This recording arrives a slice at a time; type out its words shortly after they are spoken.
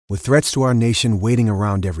With threats to our nation waiting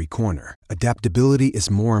around every corner, adaptability is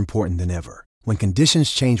more important than ever. When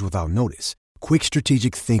conditions change without notice, quick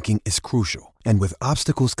strategic thinking is crucial. And with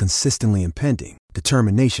obstacles consistently impending,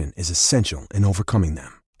 determination is essential in overcoming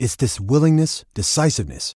them. It's this willingness,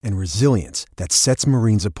 decisiveness, and resilience that sets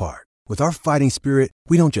Marines apart. With our fighting spirit,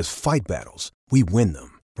 we don't just fight battles, we win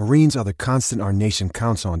them. Marines are the constant our nation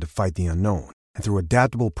counts on to fight the unknown. And through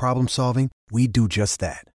adaptable problem solving, we do just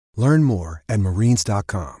that. Learn more at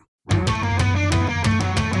marines.com. Pour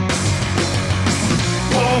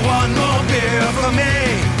one more beer for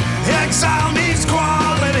me. Exile means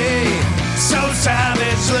quality so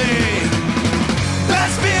savagely.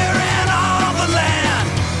 Best beer in all the land,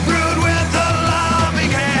 brewed with a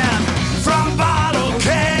loving hand. From bottle,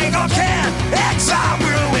 keg, or can, Exile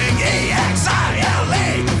Brewing,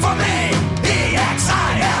 E-X-I-L-E. For me,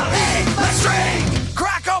 E-X-I-L-E. Let's drink.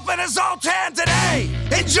 Crack open his old can today.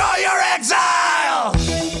 Enjoy your exile.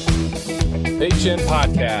 HN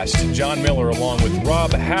Podcast. John Miller along with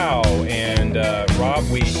Rob Howe. And Rob,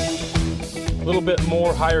 we a little bit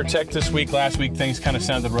more higher tech this week. Last week things kind of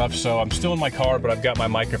sounded rough, so I'm still in my car, but I've got my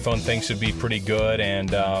microphone. Things should be pretty good.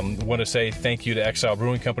 And want to say thank you to Exile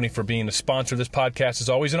Brewing Company for being the sponsor of this podcast as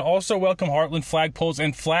always. And also welcome Heartland Flagpoles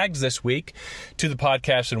and Flags this week to the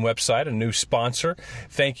podcast and website, a new sponsor.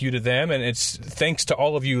 Thank you to them. And it's thanks to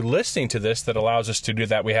all of you listening to this that allows us to do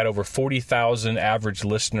that. We had over 40,000 average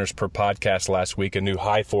listeners per podcast last week, a new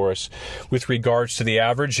high for us with regards to the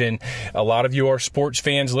average. And a lot of you are sports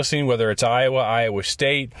fans listening, whether it's Iowa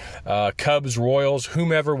State, Cubs, Royals,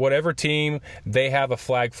 whomever, whatever team, they have a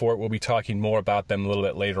flag for it. We'll be talking more about them a little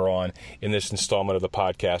bit later on in this installment of the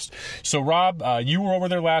podcast. So, Rob, you were over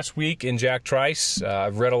there last week in Jack Trice.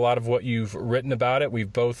 I've read a lot of what you've written about it.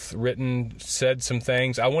 We've both said some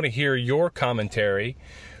things. I want to hear your commentary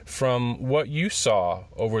from what you saw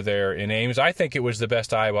over there in Ames. I think it was the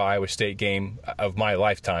best Iowa State game of my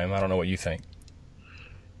lifetime. I don't know what you think.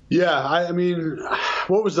 Yeah, I mean,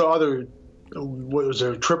 what was the other? What was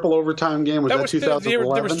there, a triple overtime game? Was that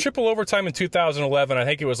 2011? There was triple overtime in 2011. I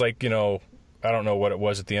think it was like, I don't know what it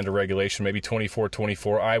was at the end of regulation, maybe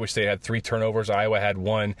 24-24. Iowa State had 3 turnovers. Iowa had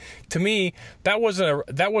 1. To me, that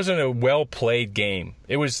wasn't a well-played game.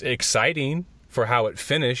 It was exciting for how it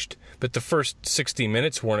finished, but the first 60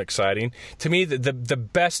 minutes weren't exciting. To me, the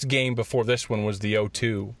best game before this one was the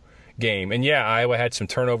 0-2 game. And yeah, Iowa had some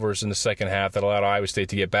turnovers in the second half that allowed Iowa State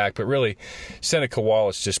to get back, but really Seneca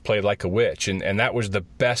Wallace just played like a witch, and that was the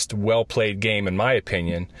best well-played game, in my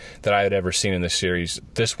opinion, that I had ever seen in this series.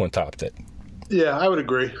 This one topped it. Yeah, I would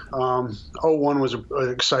agree. 0-1 was an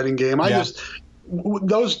exciting game. The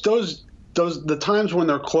times when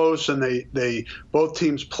they're close and they both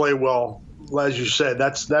teams play well, as you said,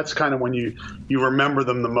 that's kind of when you remember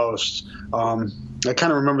them the most. I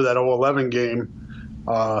kind of remember that 0-11 game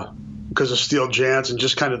because of Steele Jansen,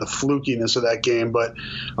 just kind of the flukiness of that game. But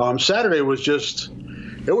Saturday was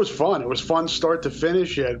it was fun. It was fun start to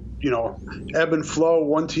finish. You had, ebb and flow,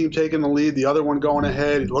 one team taking the lead, the other one going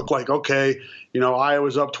ahead. It looked like, okay,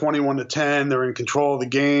 Iowa's up 21-10. They're in control of the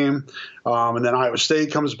game. And then Iowa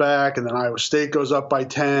State comes back, and then Iowa State goes up by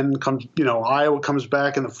 10. Iowa comes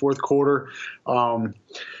back in the fourth quarter.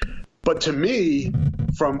 But to me,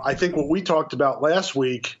 from I think what we talked about last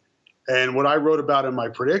week, and what I wrote about in my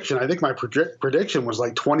prediction, I think my prediction was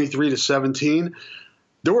like 23-17.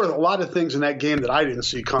 There were a lot of things in that game that I didn't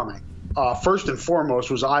see coming. First and foremost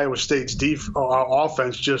was Iowa State's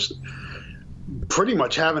offense just pretty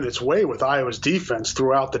much having its way with Iowa's defense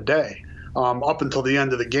throughout the day, up until the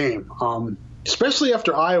end of the game. Especially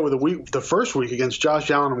after Iowa the first week against Josh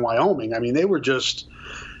Allen in Wyoming. I mean, they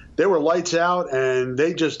were lights out, and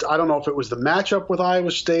I don't know if it was the matchup with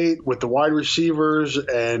Iowa State with the wide receivers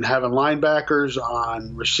and having linebackers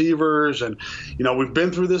on receivers. And, we've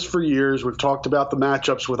been through this for years. We've talked about the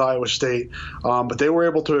matchups with Iowa State, but they were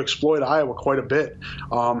able to exploit Iowa quite a bit.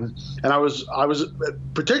 And I was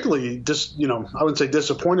particularly I wouldn't say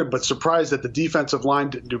disappointed, but surprised that the defensive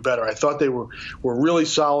line didn't do better. I thought they were really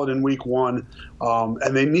solid in week 1.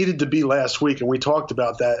 And they needed to be last week, and we talked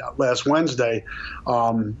about that last Wednesday,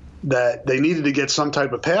 that they needed to get some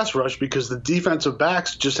type of pass rush because the defensive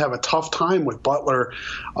backs just have a tough time with Butler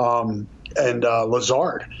and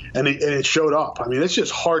Lazard, and it showed up. I mean, it's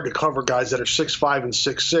just hard to cover guys that are 6'5" and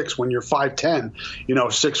 6'6" when you're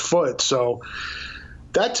 5'10", 6 foot. So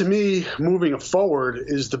that, to me, moving forward,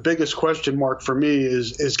 is the biggest question mark for me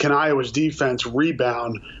is can Iowa's defense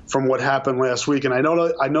rebound from what happened last week? And I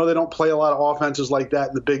know they don't play a lot of offenses like that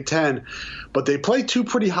in the Big Ten, but they play 2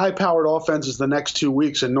 pretty high-powered offenses the next 2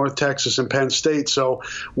 weeks in North Texas and Penn State. So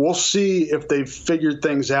we'll see if they've figured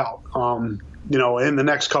things out. in the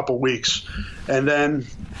next couple weeks. And then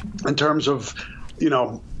in terms of,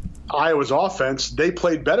 Iowa's offense, they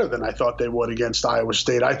played better than I thought they would against Iowa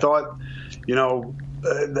State. I thought,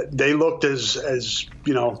 they looked as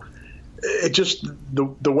it just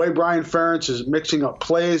the way Brian Ferentz is mixing up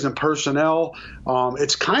plays and personnel.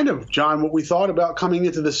 It's kind of, John, what we thought about coming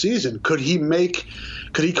into the season. Could he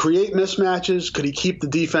create mismatches? Could he keep the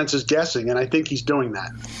defenses guessing? And I think he's doing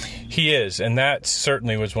that. He is, and that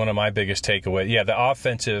certainly was one of my biggest takeaways. Yeah, the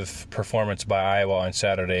offensive performance by Iowa on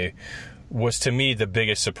Saturday was, to me, the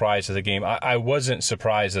biggest surprise of the game. I wasn't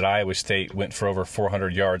surprised that Iowa State went for over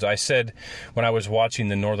 400 yards. I said when I was watching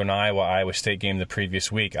the Northern Iowa State game the previous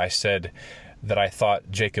week, I said that I thought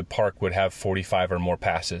Jacob Park would have 45 or more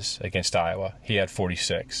passes against Iowa. He had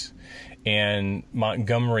 46. And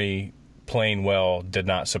Montgomery playing well did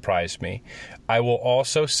not surprise me. I will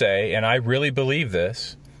also say, and I really believe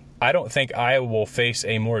this, I don't think Iowa will face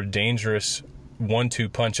a more dangerous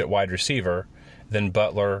 1-2 punch at wide receiver than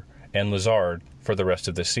Butler and Lazard for the rest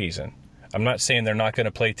of the season. I'm not saying they're not going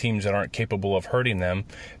to play teams that aren't capable of hurting them.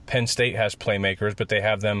 Penn State has playmakers, but they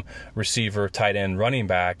have them receiver, tight end, running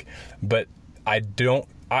back. But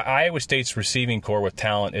Iowa State's receiving core with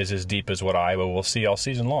talent is as deep as what Iowa will see all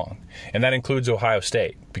season long. And that includes Ohio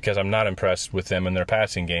State, because I'm not impressed with them in their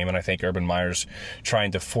passing game, and I think Urban Meyer's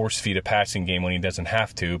trying to force-feed a passing game when he doesn't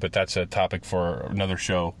have to, but that's a topic for another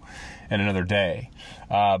show and another day.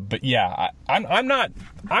 But yeah, I'm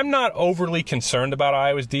not overly concerned about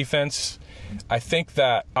Iowa's defense. I think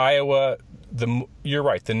that Iowa, you're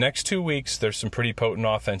right, the next 2 weeks there's some pretty potent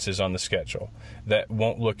offenses on the schedule that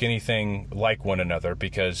won't look anything like one another,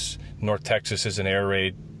 because North Texas is an air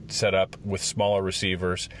raid setup with smaller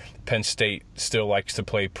receivers. Penn State still likes to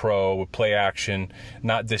play play action,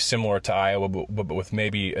 not dissimilar to Iowa, but with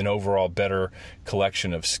maybe an overall better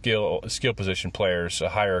collection of skill position players, a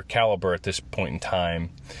higher caliber at this point in time.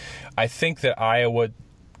 I think that Iowa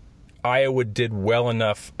did well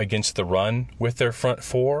enough against the run with their front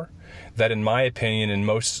four that, in my opinion, in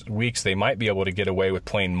most weeks they might be able to get away with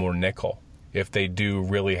playing more nickel if they do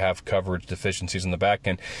really have coverage deficiencies in the back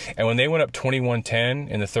end. And when they went up 21-10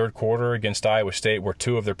 in the third quarter against Iowa State, where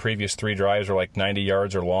 2 of their previous 3 drives were like 90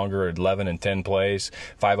 yards or longer, 11 and 10 plays,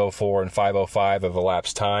 5:04 and 5:05 of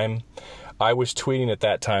elapsed time, I was tweeting at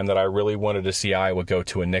that time that I really wanted to see Iowa go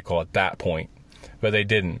to a nickel at that point, but they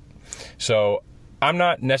didn't. So I'm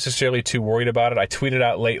not necessarily too worried about it. I tweeted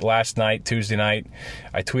out late last night, Tuesday night,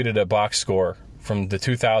 I tweeted a box score from the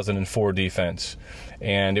 2004 defense.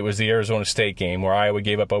 And it was the Arizona State game where Iowa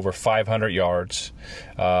gave up over 500 yards,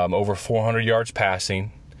 over 400 yards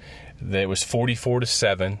passing. It was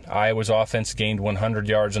 44-7. Iowa's offense gained 100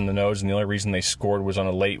 yards in the nose, and the only reason they scored was on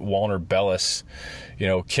a late Walner Bellis,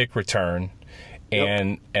 kick return.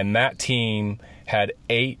 And that team had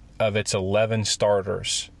 8 of its 11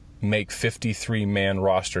 starters make 53-man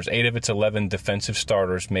rosters. 8 of its 11 defensive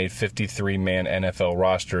starters made 53-man NFL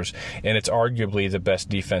rosters, and it's arguably the best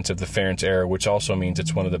defense of the Ferentz era, which also means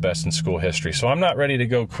it's one of the best in school history. So I'm not ready to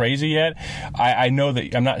go crazy yet. I know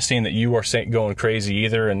that I'm not saying that you are going crazy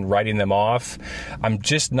either and writing them off. I'm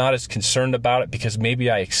just not as concerned about it because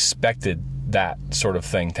maybe I expected that sort of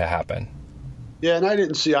thing to happen. Yeah, and I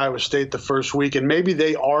didn't see Iowa State the first week, and maybe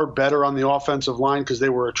they are better on the offensive line because they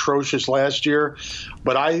were atrocious last year.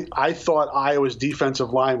 But I thought Iowa's defensive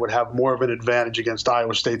line would have more of an advantage against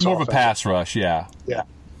Iowa State's more offense. Of a pass rush, yeah. Yeah.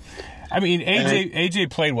 I mean, AJ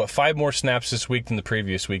played, 5 more snaps this week than the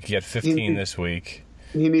previous week? He had 15 this week.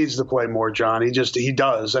 He needs to play more, John. He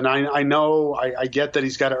does. And I know, I get that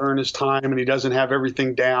he's got to earn his time and he doesn't have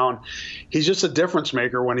everything down. He's just a difference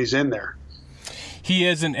maker when he's in there. He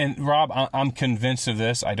is, and Rob, I'm convinced of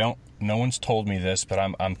this. No one's told me this, but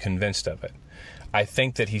I'm convinced of it. I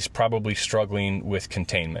think that he's probably struggling with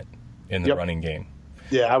containment in the running game.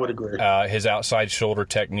 Yeah, I would agree. His outside shoulder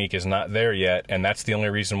technique is not there yet, and that's the only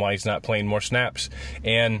reason why he's not playing more snaps.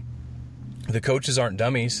 And the coaches aren't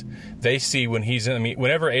dummies. They see when he's in. I mean,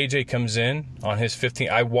 whenever AJ comes in on his 15,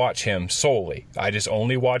 I watch him solely. I just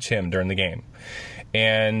only watch him during the game,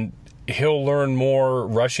 and he'll learn more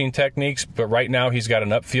rushing techniques, but right now he's got an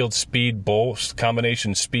upfield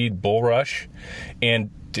combination speed bull rush, and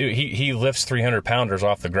dude, he lifts 300-pounders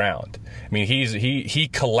off the ground. I mean, he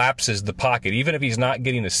collapses the pocket. Even if he's not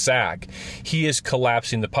getting a sack, he is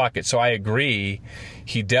collapsing the pocket. So I agree,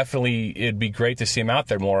 it'd be great to see him out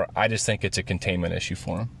there more. I just think it's a containment issue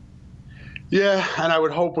for him. Yeah, and I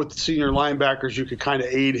would hope with senior linebackers you could kind of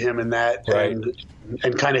aid him in that, right,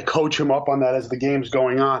 and kind of coach him up on that as the game's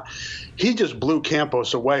going on. He just blew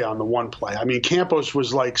Campos away on the one play. I mean, Campos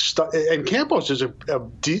was like and Campos is a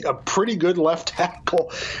pretty good left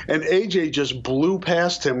tackle, and AJ just blew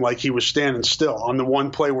past him like he was standing still on the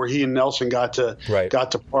one play where he and Nelson got to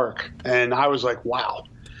park, and I was like, wow.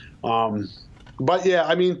 But yeah,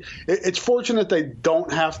 I mean, it's fortunate they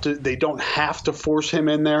don't have to force him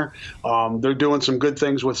in there. They're doing some good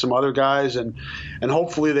things with some other guys, and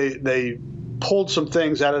hopefully they pulled some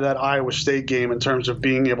things out of that Iowa State game in terms of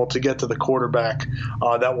being able to get to the quarterback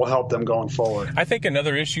that will help them going forward. I think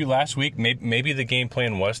another issue last week, maybe the game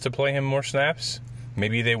plan was to play him more snaps.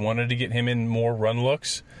 Maybe they wanted to get him in more run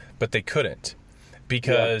looks, but they couldn't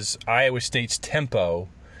because Iowa State's tempo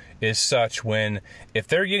is such if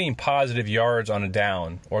they're getting positive yards on a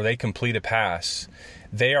down or they complete a pass,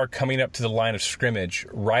 they are coming up to the line of scrimmage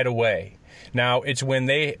right away. Now, it's when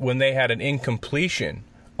they had an incompletion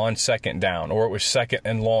on second down or it was second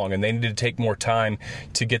and long and they needed to take more time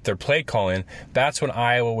to get their play call in, that's when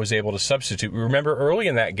Iowa was able to substitute. Remember early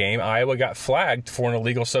in that game, Iowa got flagged for an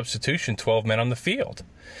illegal substitution, 12 men on the field.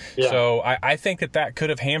 Yeah. So I think that could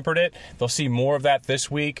have hampered it. They'll see more of that this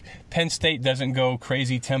week. Penn State doesn't go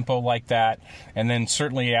crazy tempo like that. And then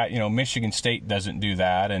certainly, Michigan State doesn't do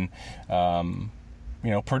that. And,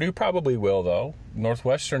 Purdue probably will, though.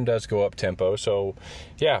 Northwestern does go up tempo. So,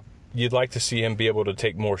 yeah, you'd like to see him be able to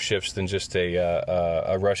take more shifts than just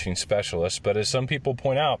a rushing specialist. But as some people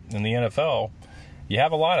point out in the NFL, you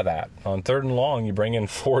have a lot of that. On third and long, you bring in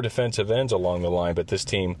 4 defensive ends along the line, but this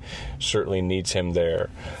team certainly needs him there.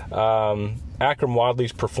 Akrum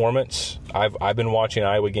Wadley's performance, I've been watching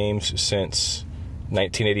Iowa games since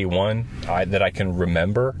 1981 that I can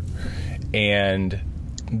remember, and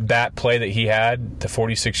that play that he had, the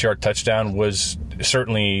 46-yard touchdown, was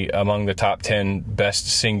certainly among the top 10 best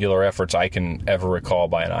singular efforts I can ever recall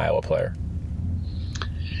by an Iowa player.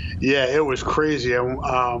 Yeah, it was crazy.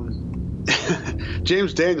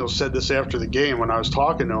 James Daniels said this after the game when I was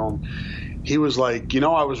talking to him. He was like,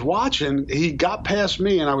 I was watching, he got past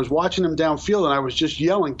me and I was watching him downfield and I was just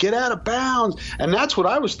yelling, get out of bounds. And that's what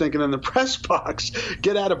I was thinking in the press box,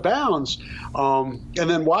 get out of bounds. And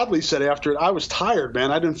then Wadley said after it, I was tired,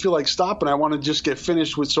 man. I didn't feel like stopping. I wanted to just get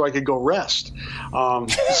finished with so I could go rest.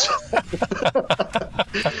 And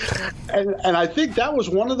I think that was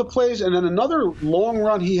one of the plays. And then another long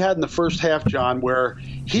run he had in the first half, John, where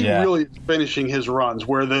he really is finishing his runs,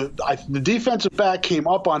 where the defensive back came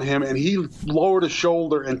up on him and he lowered his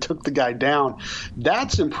shoulder and took the guy down.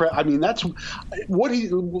 That's impressive. I mean, that's what he,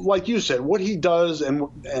 like you said, what he does.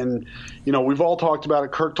 And we've all talked about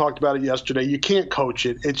it. Kirk talked about it yesterday. You can't coach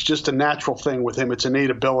it. It's just a natural thing with him. It's innate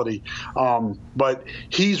ability. But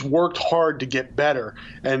he's worked hard to get better.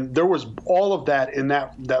 And there was all of that in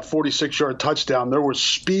that 46-yard touchdown. There was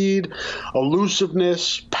speed,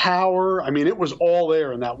 elusiveness, power. I mean, it was all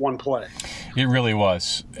there in that one play. It really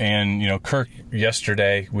was. And, Kirk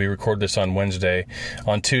yesterday, we recorded this on Wednesday.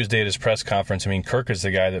 On Tuesday at his press conference, Kirk is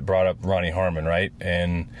the guy that brought up Ronnie Harmon, right?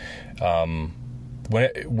 And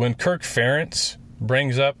when Kirk Ferentz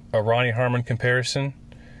brings up a Ronnie Harmon comparison,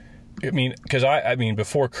 because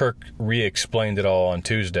before Kirk re-explained it all on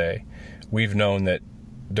Tuesday, we've known that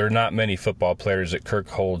there are not many football players that Kirk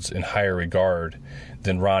holds in higher regard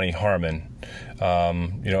than Ronnie Harmon.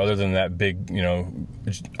 Other than that big,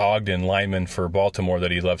 Ogden lineman for Baltimore that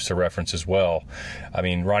he loves to reference as well.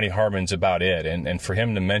 Ronnie Harmon's about it. And for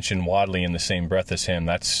him to mention Wadley in the same breath as him,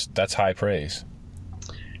 that's high praise.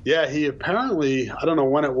 Yeah, he apparently, I don't know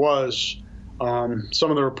when it was, some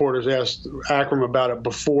of the reporters asked Akrum about it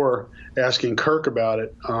before asking Kirk about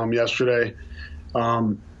it yesterday,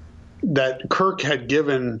 that Kirk had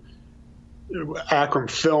given Akrum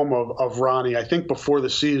film of Ronnie, I think before the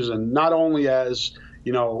season, not only as,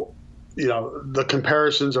 the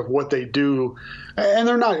comparisons of what they do, and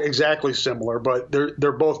they're not exactly similar, but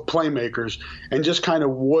they're both playmakers, and just kind of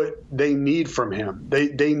what they need from him.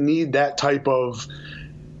 They need that type of,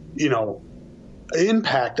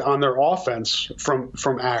 impact on their offense from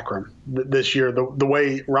Akrum this year, the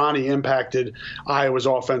way Ronnie impacted Iowa's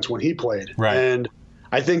offense when he played. Right. And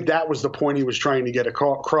I think that was the point he was trying to get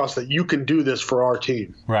across, that you can do this for our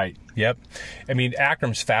team. Right. Yep.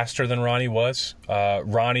 Akrum's faster than Ronnie was.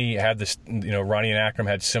 Ronnie had this, Ronnie and Akrum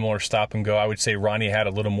had similar stop and go. I would say Ronnie had a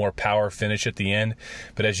little more power finish at the end.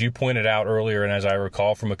 But as you pointed out earlier, and as I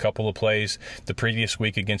recall from a couple of plays the previous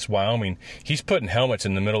week against Wyoming, he's putting helmets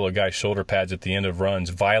in the middle of guys' shoulder pads at the end of runs,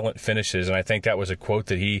 violent finishes. And I think that was a quote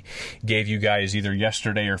that he gave you guys either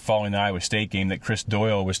yesterday or following the Iowa State game that Chris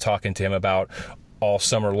Doyle was talking to him about all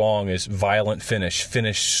summer long is violent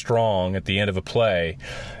finish strong at the end of a play.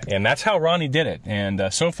 And that's how Ronnie did it. And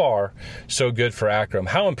so far, so good for Akram.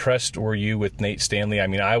 How impressed were you with Nate Stanley? I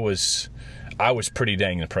mean, I was pretty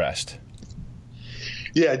dang impressed.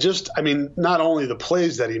 Yeah, not only the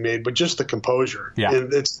plays that he made, but just the composure. Yeah.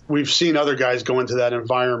 And we've seen other guys go into that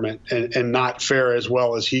environment and not fare as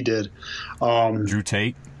well as he did. Drew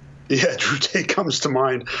Tate? Yeah, Drew Tate comes to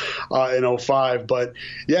mind in 2005. But,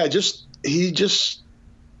 yeah, he just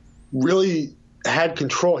really had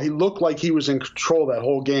control. He looked like he was in control that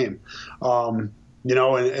whole game.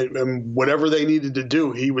 And whatever they needed to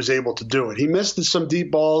do, he was able to do it. He missed some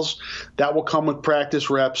deep balls. That will come with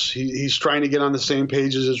practice reps. He's trying to get on the same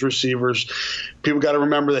page as his receivers. People got to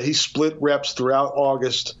remember that he split reps throughout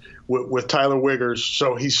August with Tyler Wiggers,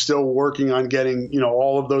 so he's still working on getting,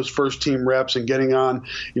 all of those first team reps and getting on,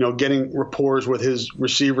 getting rapport with his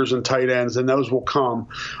receivers and tight ends, and those will come.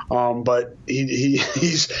 But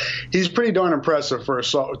he's pretty darn impressive for a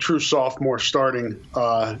true sophomore starting,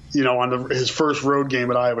 on his first road game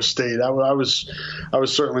at Iowa State. I was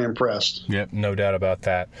certainly impressed. Yep, no doubt about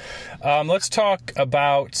that. Let's talk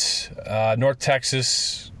about North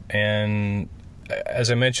Texas. And as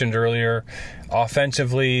I mentioned earlier,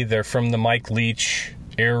 offensively, they're from the Mike Leach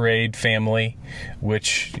air raid family,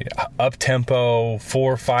 which up-tempo,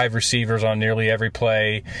 4 or 5 receivers on nearly every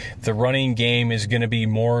play. The running game is going to be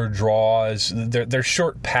more draws. Their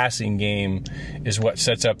short passing game is what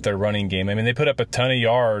sets up their running game. I mean, they put up a ton of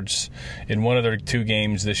yards in one of their 2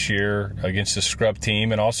 games this year against the scrub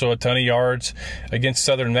team, and also a ton of yards against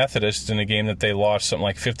Southern Methodist in a game that they lost something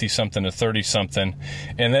like 50-something to 30-something.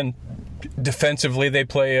 And then defensively, they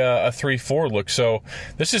play a 3-4 look. So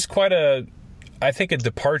this is quite a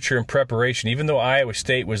departure in preparation. Even though Iowa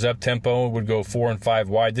State was up-tempo and would go 4 and 5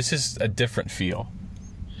 wide, this is a different feel.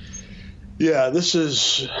 Yeah, this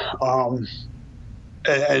is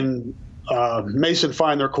Mason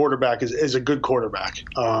Fine, their quarterback, is a good quarterback.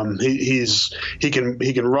 He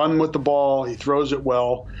can run with the ball. He throws it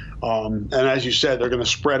well. And as you said, they're going to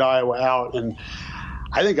spread Iowa out. And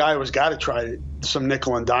I think Iowa's got to try some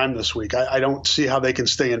nickel and dime this week. I don't see how they can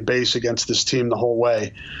stay in base against this team the whole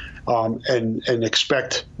way. And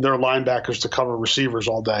expect their linebackers to cover receivers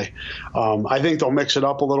all day. I think they'll mix it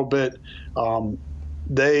up a little bit.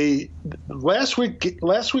 Last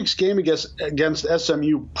week's game against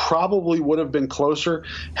SMU probably would have been closer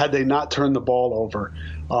had they not turned the ball over.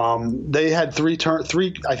 They had three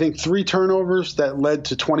turnovers that led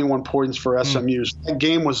to 21 points for SMU. That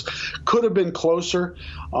game could have been closer,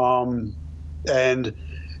 and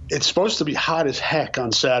it's supposed to be hot as heck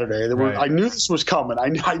on Saturday. Right. I knew this was coming. I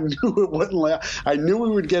knew it wouldn't last. I knew we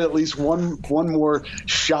would get at least one more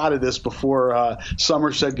shot of this before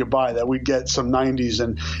summer said goodbye, that we'd get some 90s,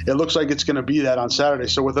 and it looks like it's going to be that on Saturday.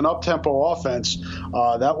 So with an up-tempo offense,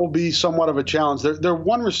 that will be somewhat of a challenge. Their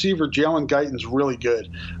one receiver, Jalen Guyton's really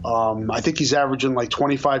good. I think he's averaging like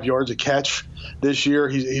 25 yards a catch this year.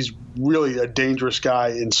 He's really a dangerous guy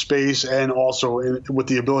in space and also with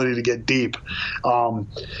the ability to get deep. And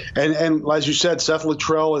as you said, Seth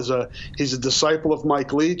Luttrell he's a disciple of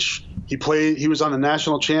Mike Leach. He was on the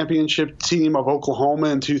national championship team of Oklahoma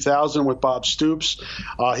in 2000 with Bob Stoops.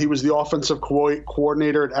 He was the offensive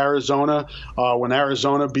coordinator at Arizona when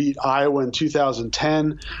Arizona beat Iowa in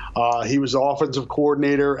 2010. He was the offensive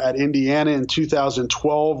coordinator at Indiana in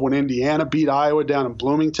 2012 when Indiana beat Iowa down in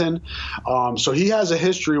Bloomington. So he has a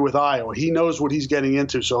history with Iowa. He knows what he's getting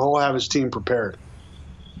into, so he'll have his team prepared.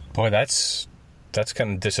 Boy, that's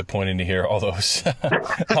kind of disappointing to hear, all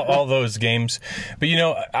those games. But,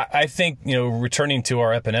 I think, returning to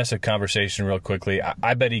our Epinesa conversation real quickly,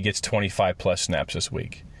 I bet he gets 25-plus snaps this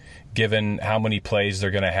week, given how many plays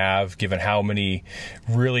they're going to have, given how many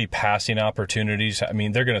really passing opportunities. I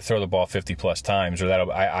mean, they're going to throw the ball 50-plus times, or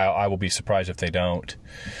I will be surprised if they don't.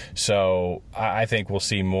 So I think we'll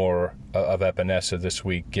see more of Epinesa this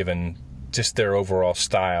week, given just their overall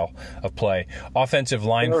style of play. Offensive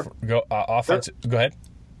line, go ahead.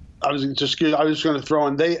 I was going to throw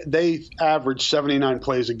in. They averaged 79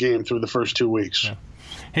 plays a game through the first 2 weeks. Yeah.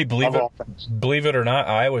 Hey, believe it or not,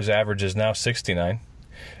 Iowa's average is now 69.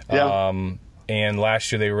 Yeah. And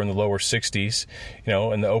last year they were in the lower 60s.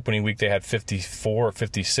 In the opening week they had 54 or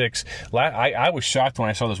 56. I was shocked when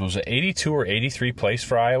I saw this. Was it 82 or 83 plays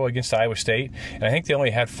for Iowa against Iowa State? And I think they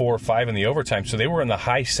only had 4 or 5 in the overtime. So they were in the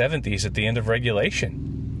high 70s at the end of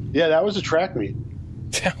regulation. Yeah, that was a track meet.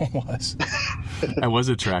 That was. I was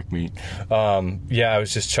a track meet. Yeah, I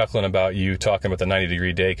was just chuckling about you talking about the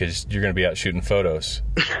 90-degree day because you're going to be out shooting photos.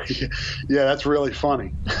 Yeah, that's really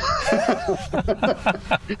funny.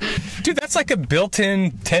 Dude, that's like a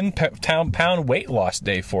built-in 10-pound weight loss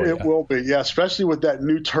day for you. It will be, yeah, especially with that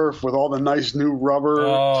new turf with all the nice new rubber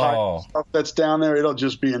type stuff that's down there. It'll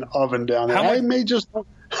just be an oven down there. I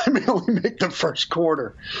may only make the first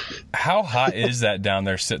quarter. How hot is that down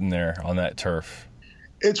there sitting there on that turf?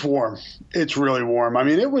 It's warm. It's really warm. I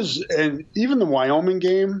mean, it was, and even the Wyoming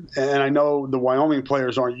game, and I know the Wyoming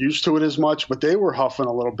players aren't used to it as much, but they were huffing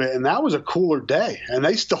a little bit, and that was a cooler day, and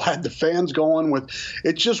they still had the fans going with,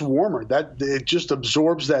 it's just warmer. That it just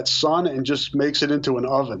absorbs that sun and just makes it into an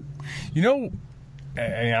oven. You know,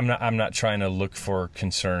 I'm not trying to look for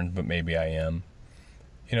concern, but maybe I am.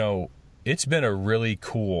 You know, it's been a really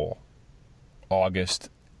cool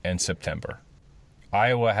August and September.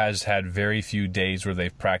 Iowa has had very few days where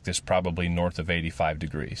they've practiced probably north of 85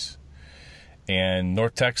 degrees. And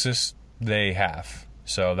North Texas, they have.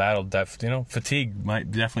 So that'll fatigue might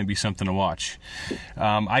definitely be something to watch.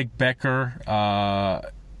 Ike Becker,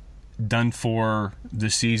 done for the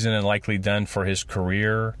season and likely done for his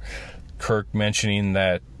career. Kirk mentioning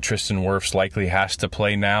that Tristan Wirfs likely has to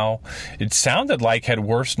play now. It sounded like had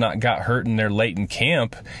Wirfs not got hurt in there late in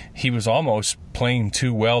camp, he was almost playing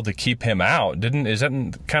too well to keep him out. Is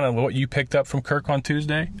that kind of what you picked up from Kirk on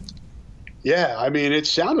Tuesday? Yeah, I mean, it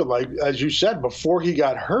sounded like, as you said, before he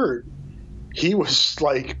got hurt, he was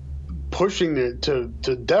like pushing to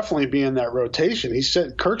definitely be in that rotation.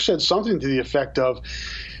 Kirk said something to the effect of,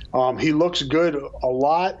 he looks good a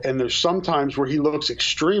lot, and there's some times where he looks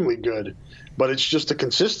extremely good, but it's just a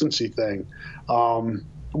consistency thing,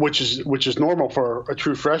 which is normal for a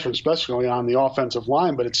true freshman, especially on the offensive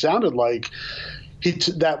line. But it sounded like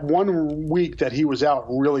that 1 week that he was out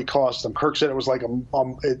really cost him. Kirk said it was like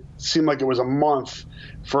it seemed like it was a month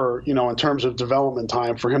for, in terms of development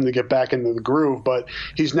time for him to get back into the groove. But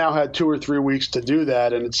he's now had 2 or 3 weeks to do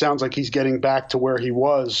that, and it sounds like he's getting back to where he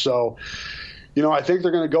was. So, I think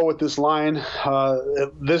they're going to go with this line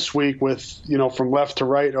this week with, from left to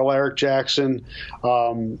right, Alaric Jackson,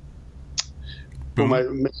 who am I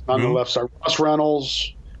missing on the left side?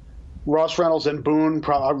 Ross Reynolds and Boone.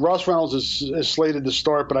 Ross Reynolds is slated to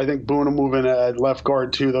start, but I think Boone will move in at left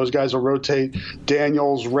guard too. Those guys will rotate.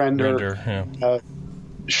 Daniels, Render,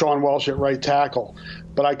 Sean Welsh at right tackle.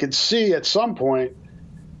 But I could see at some point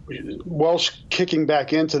Welsh kicking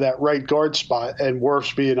back into that right guard spot and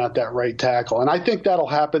Wirfs being at that right tackle. And I think that'll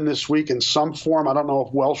happen this week in some form. I don't know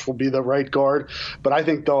if Welsh will be the right guard, but I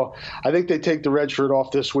think they take the red shirt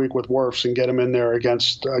off this week with Wirfs and get him in there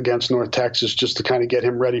against North Texas just to kind of get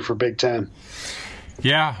him ready for Big Ten.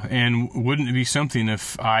 Yeah, and wouldn't it be something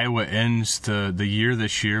if Iowa ends the year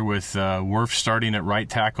this year with Wirfs starting at right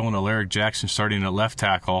tackle and Alaric Jackson starting at left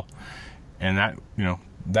tackle, and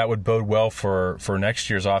that would bode well for next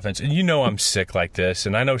year's offense. And I'm sick like this,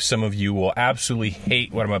 and I know some of you will absolutely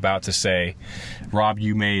hate what I'm about to say. Rob,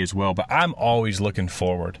 you may as well, but I'm always looking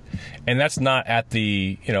forward. And that's not at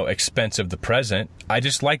the expense of the present. I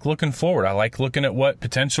just like looking forward. I like looking at what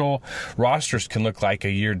potential rosters can look like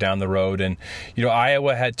a year down the road. And,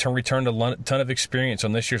 Iowa had returned a ton of experience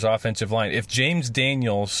on this year's offensive line. If James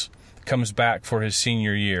Daniels comes back for his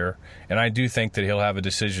senior year, and I do think that he'll have a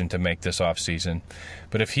decision to make this offseason,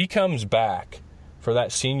 but if he comes back for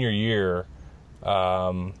that senior year,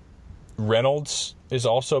 Reynolds is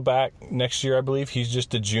also back next year, I believe. He's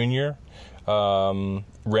just a junior. Keegan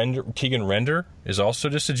Render is also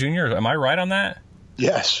just a junior. Am I right on that?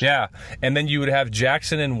 Yes. Yeah. And then you would have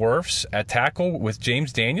Jackson and Wirfs at tackle with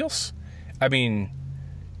James Daniels. I mean,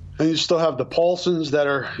 and you still have the Paulsons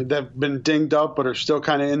that've been dinged up but are still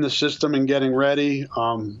kind of in the system and getting ready.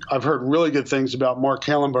 I've heard really good things about Mark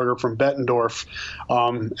Hallenberger from Bettendorf,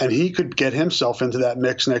 and he could get himself into that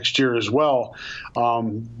mix next year as well.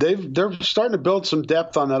 They're starting to build some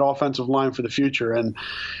depth on that offensive line for the future. And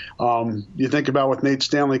you think about with Nate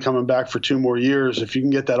Stanley coming back for 2 more years, if you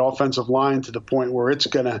can get that offensive line to the point where it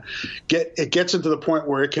gets into the point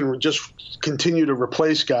where it can just continue to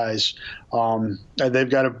replace guys. And they've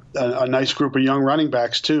got a nice group of young running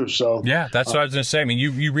backs too. So yeah, that's what I was going to say. I mean,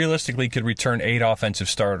 you realistically could return 8 offensive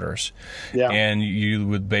starters, and you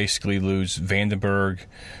would basically lose Vandenberg,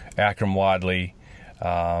 Akram Wadley,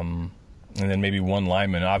 and then maybe 1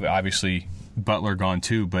 lineman. Obviously, Butler gone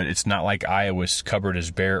too, but it's not like Iowa's cupboard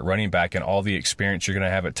is bare at running back and all the experience you're going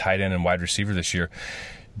to have at tight end and wide receiver this year.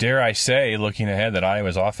 Dare I say, looking ahead, that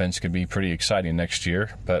Iowa's offense could be pretty exciting next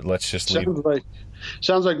year, but let's just leave.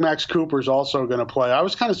 sounds like Max Cooper's also going to play. I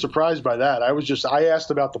was kind of surprised by that. I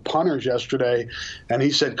asked about the punters yesterday, and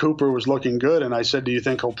he said Cooper was looking good, and I said, do you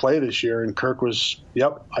think he'll play this year? And Kirk was,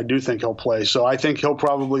 yep, I do think he'll play. So I think he'll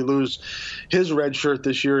probably lose his red shirt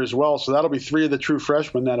this year as well. So that'll be 3 of the true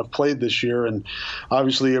freshmen that have played this year, and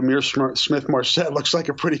obviously Amir Smith-Marset looks like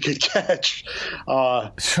a pretty good catch.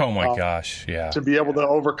 Oh my gosh, yeah. To be able to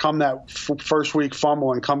overcome that first week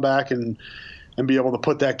fumble and come back and be able to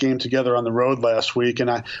put that game together on the road last week.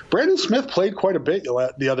 And Brandon Smith played quite a bit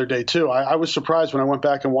the other day too. I was surprised when I went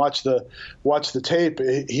back and watched the tape.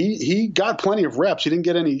 He got plenty of reps. He didn't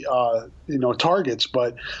get any targets,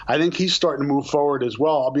 but I think he's starting to move forward as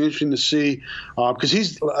well. I'll be interested to see because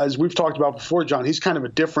he's, as we've talked about before, John, he's kind of a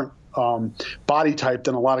different body type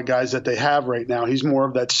than a lot of guys that they have right now. He's more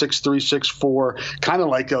of that 6'3", 6'4", kind of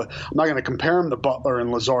like I'm not going to compare him to Butler and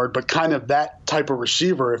Lazard, but kind of that type of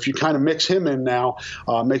receiver. If you kind of mix him in now,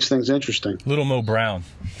 makes things interesting. Little Mo Brown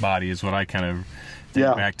body is what I kind of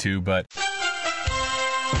think back to, but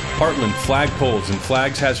Heartland Flagpoles and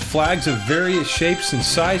Flags has flags of various shapes and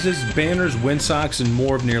sizes, banners, windsocks, and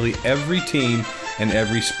more of nearly every team and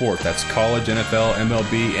every sport. That's college, NFL,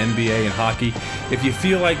 MLB, NBA, and hockey. If you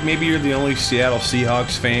feel like maybe you're the only Seattle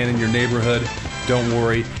Seahawks fan in your neighborhood, don't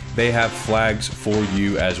worry, they have flags for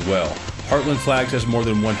you as well. Heartland Flags has more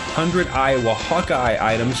than 100 Iowa Hawkeye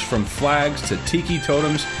items, from flags to tiki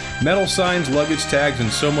totems, metal signs, luggage tags,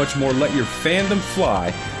 and so much more. Let your fandom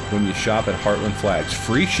fly when you shop at Heartland Flags.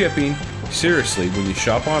 Free shipping. Seriously, when you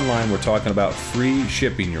shop online, we're talking about free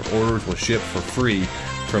shipping. Your orders will ship for free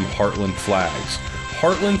from Heartland Flags.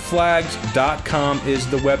 HeartlandFlags.com is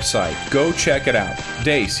the website. Go check it out.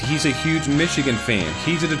 Dace, he's a huge Michigan fan.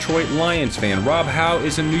 He's a Detroit Lions fan. Rob Howe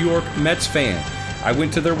is a New York Mets fan. I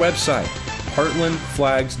went to their website.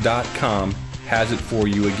 HeartlandFlags.com has it for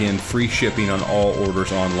you. Again, free shipping on all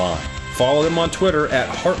orders online. Follow them on Twitter at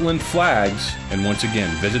Heartland Flags. And once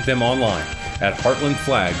again, visit them online at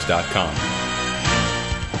HeartlandFlags.com.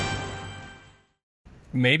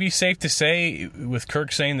 Maybe safe to say, with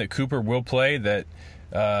Kirk saying that Cooper will play, that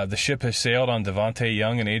the ship has sailed on Devontae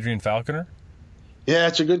Young and Adrian Falconer? Yeah,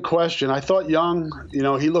 it's a good question. I thought Young, he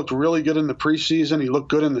looked really good in the preseason. He looked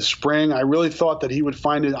good in the spring. I really thought that he would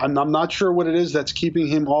find it. I'm not sure what it is that's keeping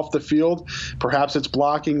him off the field. Perhaps it's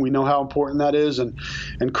blocking. We know how important that is. And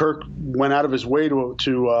Kirk went out of his way to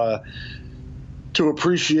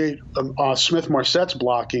appreciate Smith-Marset's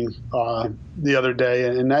blocking the other day,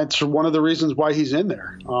 and that's one of the reasons why he's in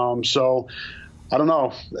there. So I don't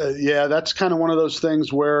know. That's kind of one of those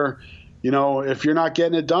things where, if you're not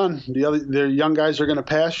getting it done, the young guys are going to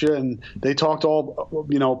pass you. And they talked all,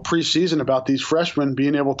 preseason about these freshmen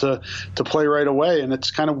being able to play right away, and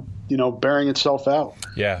it's kind of, bearing itself out.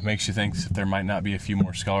 Yeah, it makes you think that there might not be a few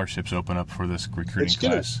more scholarships open up for this recruiting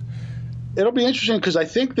class. It'll be interesting because I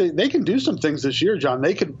think they can do some things this year, John.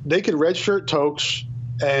 They could redshirt Tokes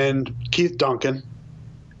and Keith Duncan,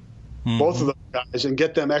 both of those guys, and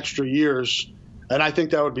get them extra years. And I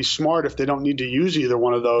think that would be smart if they don't need to use either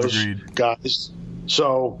one of those guys.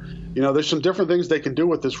 So, there's some different things they can do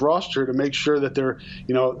with this roster to make sure that they're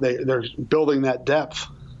building that depth.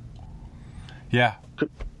 Yeah.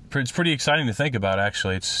 It's pretty exciting to think about,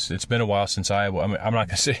 actually. It's been a while since Iowa. I'm not going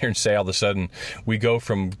to sit here and say all of a sudden we go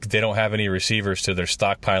from they don't have any receivers to they're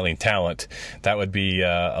stockpiling talent. That would be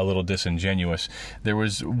a little disingenuous. There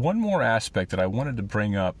was one more aspect that I wanted to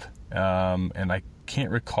bring up, and I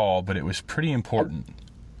can't recall, but it was pretty important.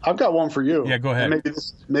 I've got one for you. Yeah, go ahead.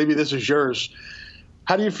 Maybe this is yours.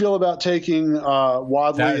 How do you feel about taking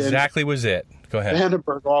Wadley that exactly was it. Go ahead.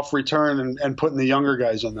 Vandenberg off return and putting the younger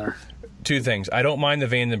guys in there? Two things. I don't mind the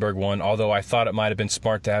Vandenberg one, although I thought it might have been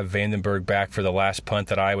smart to have Vandenberg back for the last punt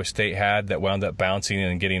that Iowa State had that wound up bouncing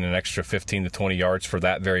and getting an extra 15 to 20 yards for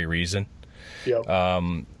that very reason. Yep.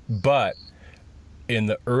 But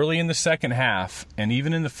early in the second half and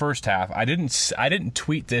even in the first half, I didn't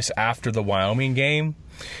tweet this after the Wyoming game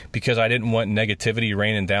because I didn't want negativity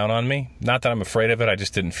raining down on me. Not that I'm afraid of it, I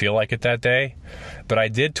just didn't feel like it that day. But I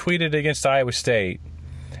did tweet it against Iowa State.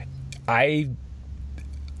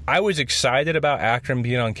 I was excited about Akron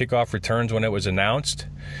being on kickoff returns when it was announced,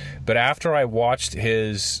 but after I watched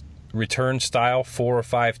his return style 4 or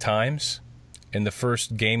 5 times in the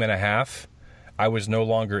first game and a half, I was no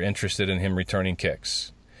longer interested in him returning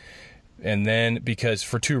kicks. And then because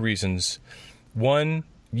for 2 reasons. One,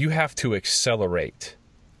 you have to accelerate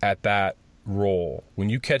at that role. When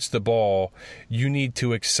you catch the ball, you need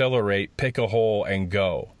to accelerate, pick a hole, and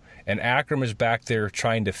go. And Akron is back there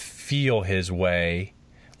trying to feel his way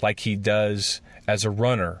like he does as a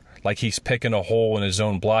runner, like he's picking a hole in his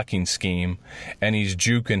own blocking scheme and he's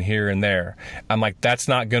juking here and there. I'm like, that's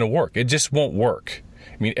not going to work. It just won't work.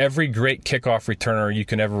 I mean, every great kickoff returner you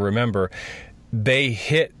can ever remember, they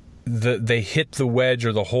hit the wedge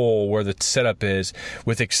or the hole where the setup is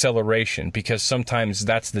with acceleration, because sometimes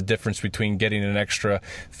that's the difference between getting an extra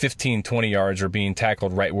 15, 20 yards or being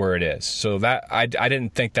tackled right where it is. So that I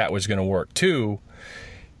didn't think that was going to work. Two,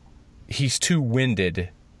 he's too winded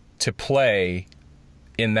to play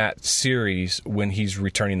in that series when he's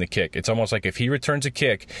returning the kick. It's almost like if he returns a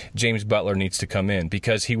kick, James Butler needs to come in,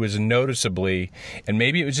 because he was noticeably, and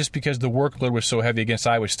maybe it was just because the workload was so heavy against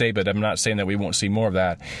Iowa State, but I'm not saying that we won't see more of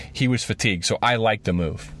that. He was fatigued, so I like the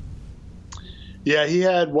move. Yeah, he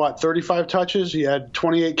had, 35 touches? He had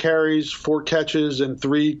 28 carries, 4 catches, and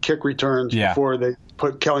 3 kick returns before they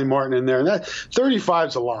put Kelly Martin in there. And that 35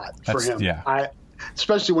 is a lot for him. Yeah.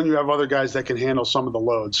 Especially when you have other guys that can handle some of the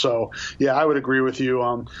load. So, yeah, I would agree with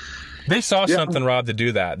you. They saw something, Rob, to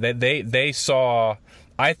do that. They saw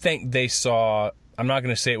 – I think they saw – I'm not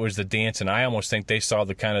going to say it was the dance, and I almost think they saw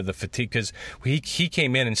the kind of the fatigue, because he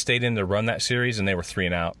came in and stayed in to run that series, and they were 3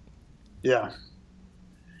 and out. Yeah.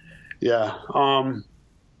 Yeah.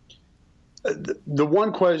 The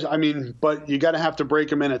one question, but you got to have to break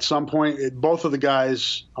them in at some point. Both of the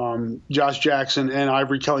guys, Josh Jackson and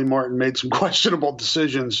Ivory Kelly Martin, made some questionable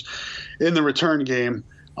decisions in the return game.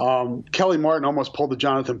 Kelly Martin almost pulled the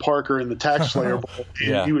Jonathan Parker in the Tax Slayer Bowl.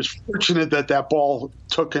 Yeah. He was fortunate that ball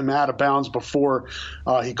took him out of bounds before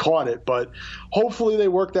he caught it. But hopefully they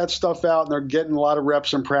work that stuff out, and they're getting a lot of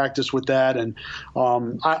reps in practice with that. And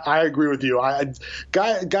I agree with you.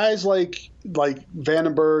 Guys like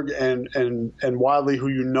Vandenberg and Wadley, who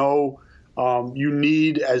you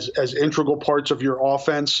need as integral parts of your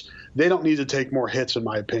offense, they don't need to take more hits, in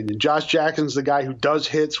my opinion. Josh Jackson's the guy who does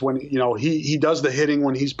hits when he does the hitting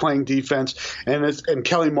when he's playing defense, and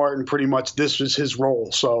Kelly Martin, pretty much this is his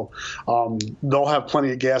role. So they'll have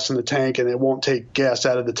plenty of gas in the tank, and it won't take gas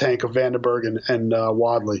out of the tank of Vandenberg and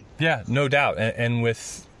Wadley. Yeah, no doubt. And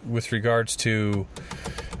with regards to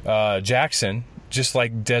Jackson, just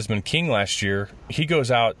like Desmond King last year, he goes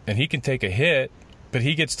out and he can take a hit, but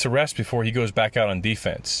he gets to rest before he goes back out on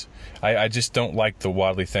defense. I just don't like the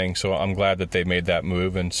Wadley thing, so I'm glad that they made that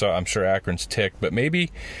move, and so I'm sure Akron's ticked, but maybe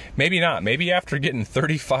not. Maybe after getting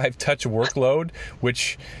 35 touch workload,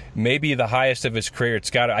 which may be the highest of his career,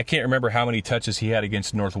 I can't remember how many touches he had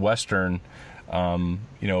against Northwestern,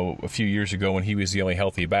 a few years ago when he was the only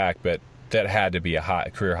healthy back, but that had to be a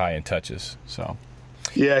career high in touches. So.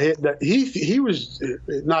 Yeah, he was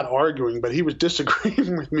not arguing, but he was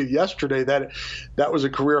disagreeing with me yesterday that was a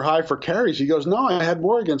career high for carries. He goes, "No, I had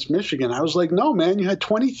more against Michigan." I was like, "No, man, you had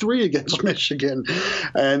 23 against Michigan,"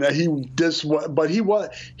 and he was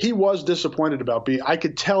disappointed about being. I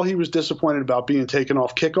could tell he was disappointed about being taken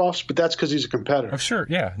off kickoffs, but that's because he's a competitor. Oh, sure,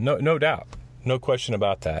 yeah, no doubt, no question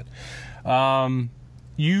about that.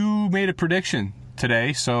 You made a prediction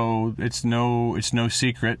today, so it's no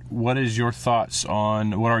secret. What are your thoughts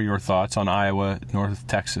on Iowa, North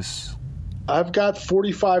Texas? I've got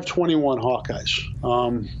 45-21 Hawkeyes.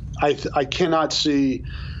 I cannot see.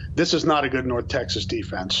 This is not a good North Texas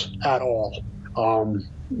defense at all.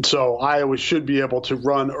 So Iowa should be able to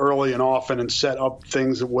run early and often and set up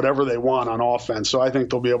things, whatever they want on offense. So I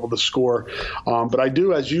think they'll be able to score. But I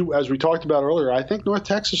do, as we talked about earlier, I think North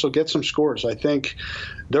Texas will get some scores. I think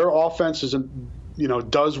their offense is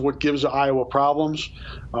does what gives Iowa problems.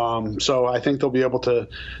 So I think they'll be able to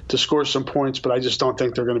score some points, but I just don't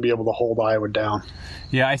think they're going to be able to hold Iowa down.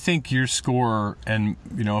 Yeah, I think your score, and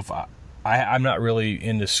if I'm not really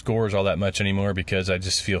into scores all that much anymore because I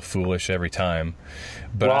just feel foolish every time.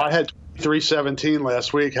 But I had 317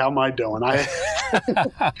 last week. How am I doing?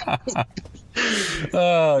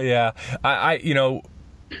 Oh yeah, I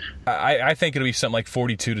think it'll be something like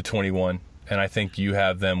 42-21. And I think you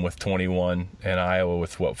have them with 21 and Iowa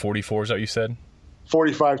with, 44 is that what you said?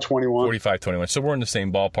 45-21. 45-21. So we're in the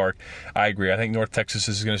same ballpark. I agree. I think North Texas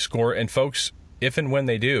is going to score. And, folks, if and when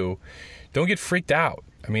they do, don't get freaked out.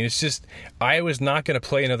 I mean, it's just Iowa's not going to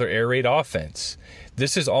play another air raid offense.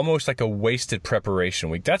 This is almost like a wasted preparation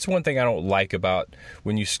week. That's one thing I don't like about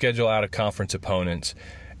when you schedule out of conference opponents.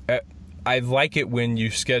 I like it when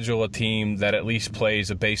you schedule a team that at least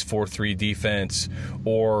plays a base 4-3 defense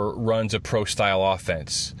or runs a pro-style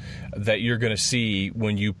offense that you're going to see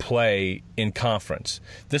when you play in conference.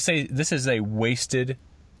 This is a wasted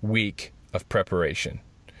week of prepreparation.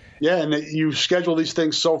 Yeah, and you schedule these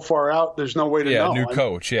things so far out, there's no way to know. New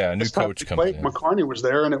coach coming in. McCarney was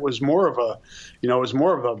there, and it was more of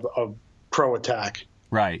a pro attack.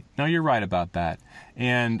 Right. No, you're right about that.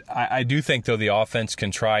 And I do think, though, the offense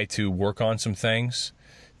can try to work on some things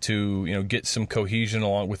to get some cohesion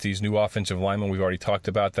along with these new offensive linemen. We've already talked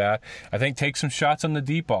about that. I think take some shots on the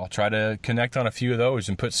deep ball, try to connect on a few of those,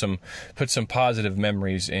 and put some positive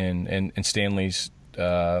memories in Stanley's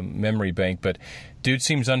memory bank. But dude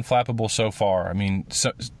seems unflappable so far. I mean,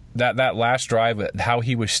 that last drive, how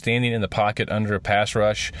he was standing in the pocket under a pass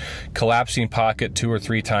rush, collapsing pocket 2 or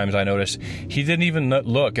 3 times, I noticed. He didn't even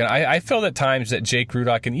look. And I felt at times that Jake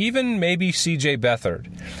Rudock and even maybe C.J.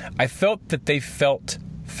 Beathard, I felt that they felt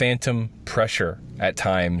phantom pressure at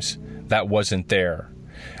times that wasn't there.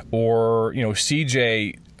 Or,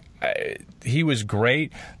 C.J., he was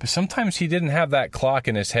great, but sometimes he didn't have that clock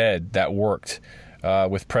in his head that worked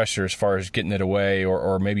with pressure as far as getting it away,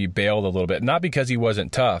 or maybe bailed a little bit. Not because he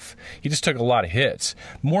wasn't tough. He just took a lot of hits.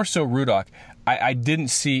 More so Rudock. I didn't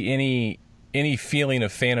see any feeling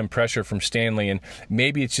of phantom pressure from Stanley, and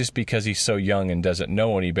maybe it's just because he's so young and doesn't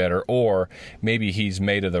know any better, or maybe he's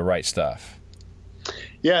made of the right stuff.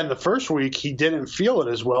 Yeah, in the first week, he didn't feel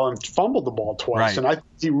it as well and fumbled the ball twice. Right. And I think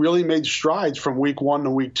he really made strides from week 1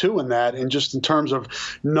 to week 2 in that, and just in terms of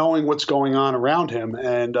knowing what's going on around him.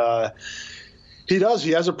 And he does.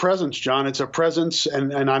 He has a presence, John. It's a presence,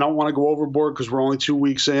 and I don't want to go overboard because we're only 2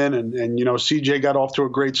 weeks in, and CJ got off to a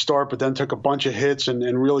great start, but then took a bunch of hits,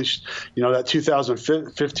 and really, that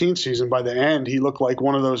 2015 season, by the end, he looked like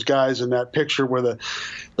one of those guys in that picture where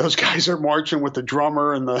those guys are marching with the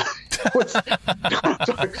drummer and the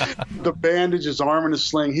bandage, his arm in a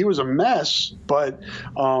sling. He was a mess, but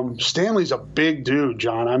Stanley's a big dude,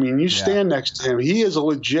 John. I mean, you stand next to him. He is a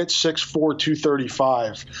legit 6'4",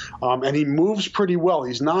 235, and he moves pretty well.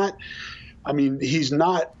 He's not as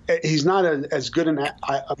good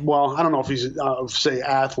I don't know if he's say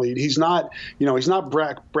athlete. He's not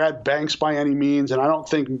Brad Banks by any means, and I don't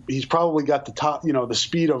think he's probably got the top, the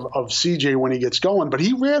speed of CJ when he gets going, but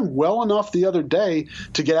he ran well enough the other day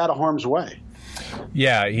to get out of harm's way.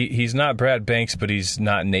 Yeah, he's not Brad Banks, but he's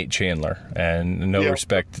not Nate Chandler, and no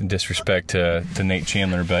respect and disrespect to Nate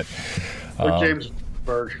Chandler, but or James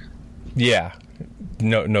Berg. Yeah,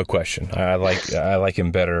 no question. I like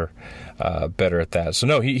him better at that. So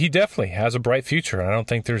no, he definitely has a bright future, and I don't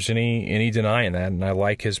think there's any denying that. And I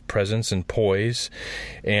like his presence and poise,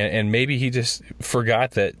 and maybe he just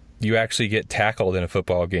forgot that you actually get tackled in a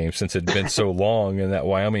football game since it had been so long in that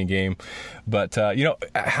Wyoming game. But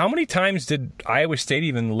how many times did Iowa State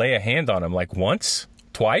even lay a hand on him? Like once,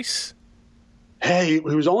 twice? Hey, he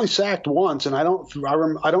was only sacked once, and I don't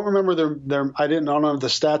remember I don't have the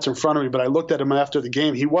stats in front of me, but I looked at him after the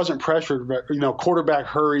game. He wasn't pressured. Quarterback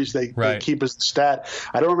hurries, they keep his stat.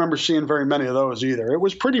 I don't remember seeing very many of those either. It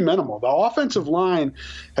was pretty minimal. The offensive line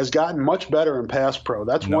has gotten much better in pass pro.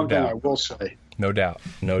 That's one thing I will say. No doubt.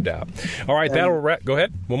 All right, that'll wrap. Go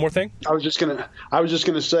ahead. One more thing. I was just gonna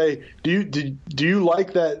say, do you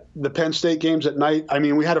like that the Penn State games at night? I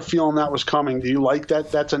mean, we had a feeling that was coming. Do you like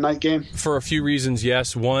that? That's a night game. For a few reasons,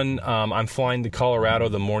 yes. One, I'm flying to Colorado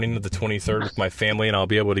the morning of the 23rd with my family, and I'll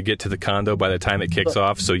be able to get to the condo by the time it kicks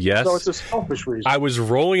off. So yes. So it's a selfish reason. I was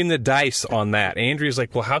rolling the dice on that. Andrea's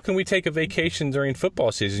like, well, how can we take a vacation during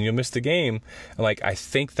football season? You'll miss the game. I'm like, I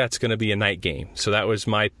think that's going to be a night game. So that was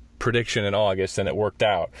my prediction in August, and it worked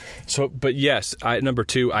out. So, but yes, number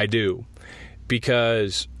 2, I do,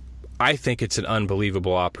 because I think it's an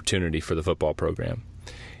unbelievable opportunity for the football program,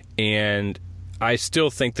 and I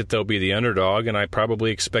still think that they'll be the underdog, and I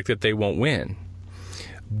probably expect that they won't win.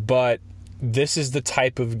 But this is the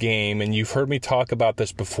type of game, and you've heard me talk about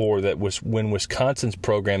this before, that was when Wisconsin's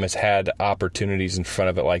program has had opportunities in front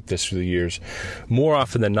of it like this through the years, more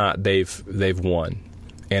often than not, they've won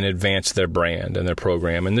and advance their brand and their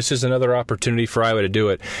program. And this is another opportunity for Iowa to do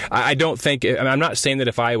it. I don't think, and I'm not saying that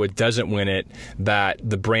if Iowa doesn't win it, that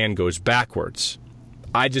the brand goes backwards.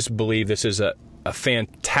 I just believe this is a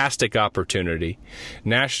fantastic opportunity.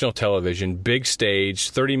 National television, big stage,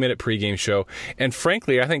 30-minute pregame show. And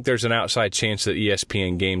frankly, I think there's an outside chance that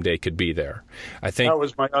ESPN Game Day could be there. I think that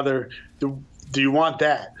was my other, do you want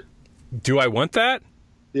that? Do I want that?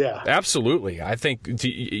 Yeah. Absolutely. I think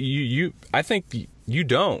I think you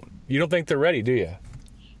don't. You don't think they're ready, do you?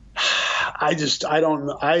 Was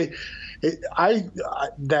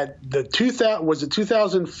it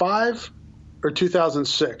 2005 or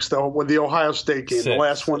 2006? The Ohio State game, the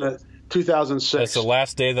last one at 2006. That's the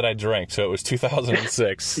last day that I drank, so it was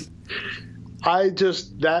 2006.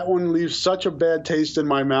 That one leaves such a bad taste in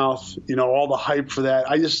my mouth. All the hype for that.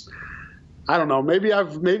 I don't know.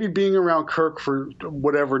 Maybe being around Kirk for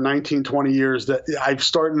whatever 19, 20 years, that I'm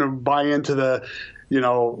starting to buy into the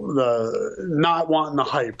not wanting the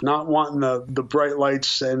hype, not wanting the bright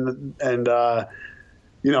lights and the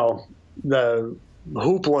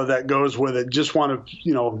hoopla that goes with it. Just want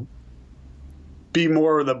to be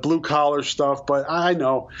more of the blue collar stuff. But I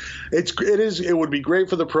know it would be great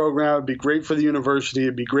for the program. It'd be great for the university.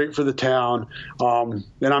 It'd be great for the town. And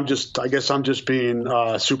I guess I'm just being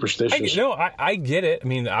superstitious. I get it. I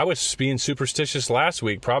mean, I was being superstitious last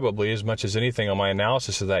week, probably as much as anything on my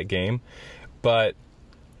analysis of that game. But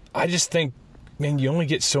I just think, man, you only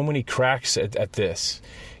get so many cracks at this.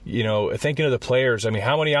 You know, thinking of the players, I mean,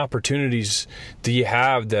 how many opportunities do you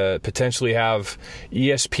have to potentially have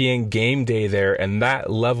ESPN Game Day there and that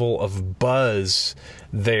level of buzz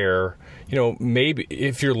there? You know, maybe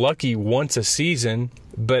if you're lucky once a season,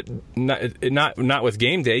 but not with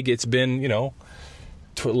Game Day. It's been,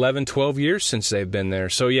 11, 12 years since they've been there.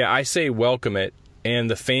 So, yeah, I say welcome it, and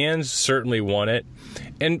the fans certainly want it,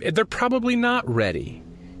 and they're probably not ready.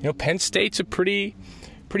 You know, Penn State's a pretty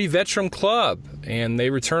veteran club, and they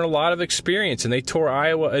return a lot of experience, and they tore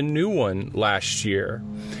Iowa a new one last year.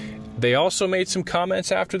 They also made some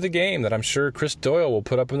comments after the game that I'm sure Chris Doyle will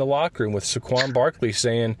put up in the locker room with Saquon Barkley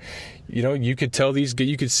saying, you could tell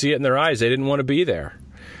you could see it in their eyes. They didn't want to be there.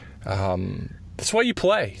 That's why you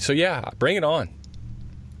play. So, yeah, bring it on.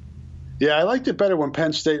 Yeah, I liked it better when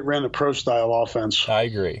Penn State ran the pro-style offense. I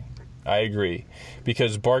agree.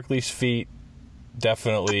 Because Barkley's feet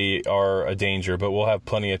definitely are a danger, but we'll have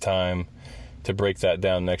plenty of time to break that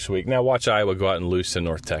down next week. Now watch Iowa go out and lose to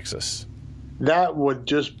North Texas. That would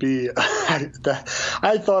just be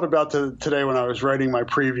I thought about today when I was writing my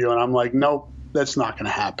preview, and I'm like, nope, that's not going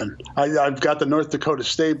to happen. I've got the North Dakota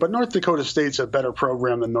State, but North Dakota State's a better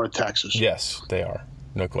program than North Texas. Yes, they are.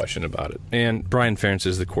 No question about it. And Brian Ferentz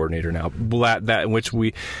is the coordinator now. That in which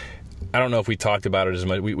I don't know if we talked about it as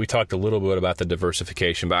much. We talked a little bit about the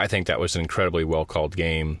diversification, but I think that was an incredibly well-called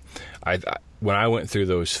game. When I went through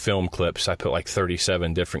those film clips, I put like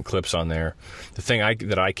 37 different clips on there. The thing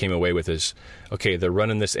that I came away with is, okay, they're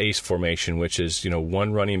running this ace formation, which is,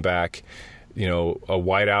 one running back, a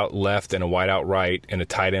wide out left and a wide out right and a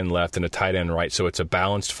tight end left and a tight end right. So it's a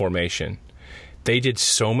balanced formation. They did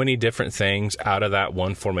so many different things out of that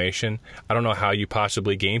one formation. I don't know how you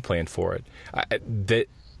possibly game plan for it.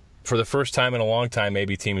 For the first time in a long time,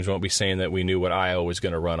 maybe teams won't be saying that we knew what Iowa was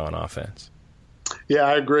going to run on offense. Yeah,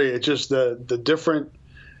 I agree. It's just the different,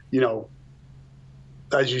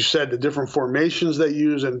 as you said, the different formations they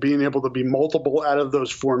use and being able to be multiple out of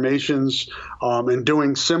those formations and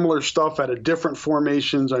doing similar stuff out of different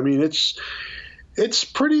formations. I mean, it's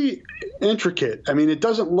pretty intricate. I mean, it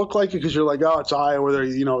doesn't look like it because you're like, oh, it's Iowa.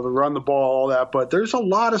 They, they run the ball, all that. But there's a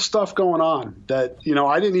lot of stuff going on that,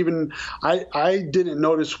 I didn't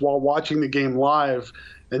notice while watching the game live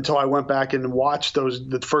until I went back and watched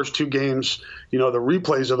the first two games, the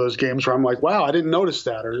replays of those games where I'm like, wow, I didn't notice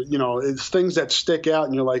that. Or, it's things that stick out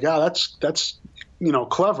and you're like, oh, that's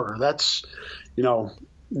clever. That's,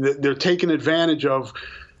 they're taking advantage of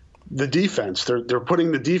the defense. They're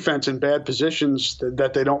putting the defense in bad positions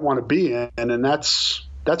that they don't want to be in, and that's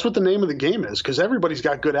what the name of the game is, because everybody's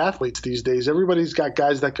got good athletes these days. Everybody's got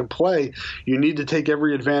guys that can play. You need to take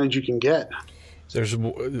every advantage you can get.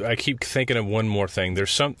 I keep thinking of one more thing.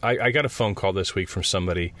 I got a phone call this week from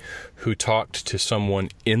somebody who talked to someone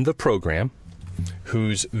in the program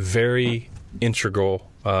who's very integral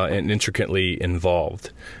and intricately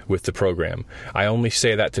involved with the program. I only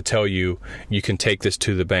say that to tell you can take this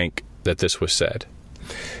to the bank that this was said.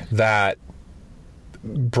 That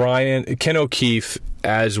Ken O'Keefe,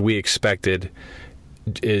 as we expected,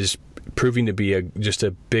 is proving to be just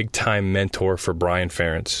a big-time mentor for Brian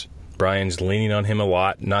Ferentz. Brian's leaning on him a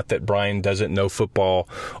lot. Not that Brian doesn't know football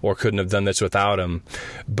or couldn't have done this without him,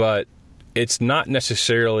 but it's not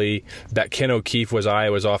necessarily that Ken O'Keefe was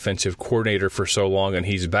Iowa's offensive coordinator for so long and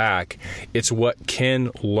he's back. It's what Ken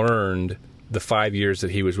learned the 5 years that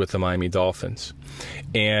he was with the Miami Dolphins.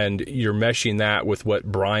 And you're meshing that with what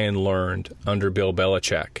Brian learned under Bill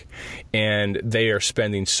Belichick. And they are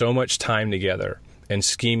spending so much time together and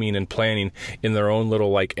scheming and planning in their own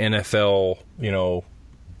little NFL,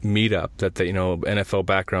 meetup, that NFL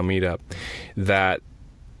background meetup, that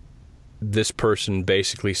this person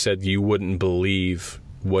basically said you wouldn't believe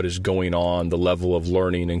what is going on, the level of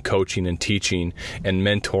learning and coaching and teaching and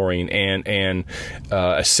mentoring and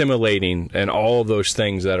assimilating and all of those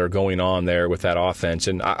things that are going on there with that offense.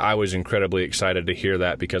 And I was incredibly excited to hear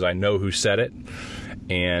that because I know who said it,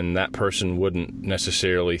 and that person wouldn't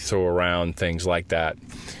necessarily throw around things like that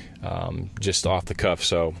just off the cuff.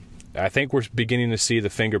 So I think we're beginning to see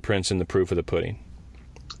the fingerprints in the proof of the pudding.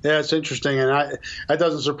 Yeah, it's interesting, and that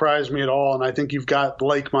doesn't surprise me at all. And I think you've got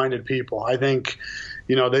like-minded people. I think,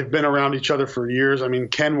 they've been around each other for years. I mean,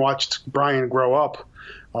 Ken watched Brian grow up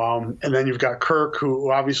And then you've got Kirk, who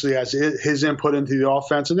obviously has his input into the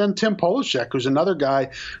offense. And then Tim Polishek, who's another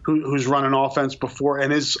guy who's run an offense before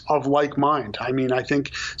and is of like mind. I mean, I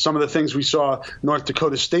think some of the things we saw North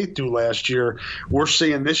Dakota State do last year, we're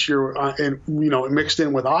seeing this year, mixed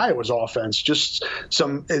in with Iowa's offense. Just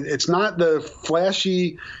it's not the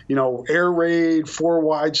flashy, air raid,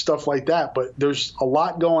 4-wide stuff like that, but there's a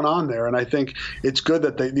lot going on there. And I think it's good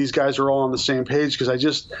that these guys are all on the same page, because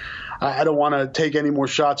I don't want to take any more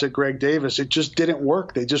shots at Greg Davis. It just didn't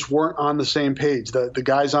work. They just weren't on the same page. The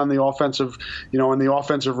guys on the offensive, in the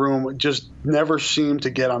offensive room just never seemed to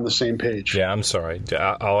get on the same page. Yeah, I'm sorry.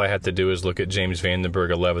 All I had to do is look at James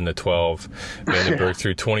Vandenberg, 11-12. Vandenberg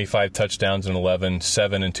threw 25 touchdowns in 11,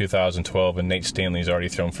 7 in 2012, and Nate Stanley's already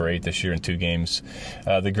thrown for 8 this year in 2 games.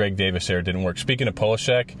 The Greg Davis era didn't work. Speaking of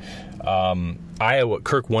Polishek,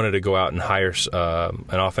 Kirk wanted to go out and hire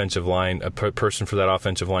an offensive line, a person for that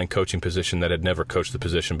offensive line coaching position that had never coached the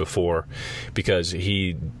position before, because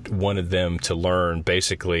he wanted them to learn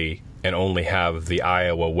basically and only have the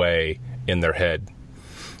Iowa way in their head,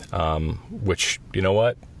 which, you know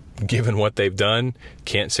what, given what they've done,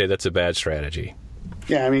 can't say that's a bad strategy.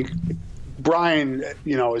 Yeah, I mean, Brian,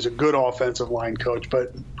 is a good offensive line coach,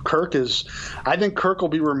 but I think Kirk will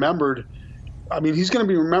be remembered. I mean, he's going to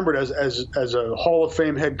be remembered as a Hall of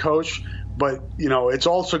Fame head coach, but, it's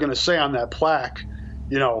also going to say on that plaque,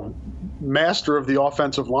 master of the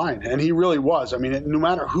offensive line. And he really was. I mean, no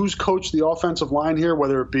matter who's coached the offensive line here,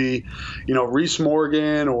 whether it be, Reese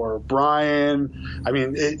Morgan or Brian, I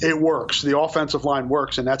mean, it works. The offensive line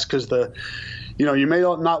works, and that's because you may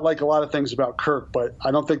not like a lot of things about Kirk, but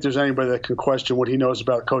I don't think there's anybody that can question what he knows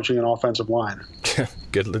about coaching an offensive line.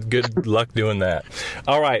 Good luck doing that.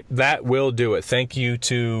 All right, that will do it. Thank you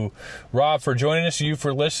to Rob for joining us, you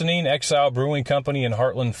for listening, Exile Brewing Company, and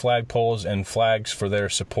Heartland Flagpoles and Flags for their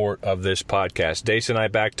support of this podcast. Dace and I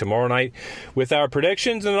back tomorrow night with our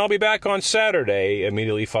predictions, and then I'll be back on Saturday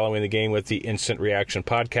immediately following the game with the Instant Reaction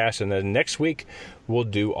podcast, and then next week we'll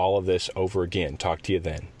do all of this over again. Talk to you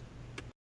then.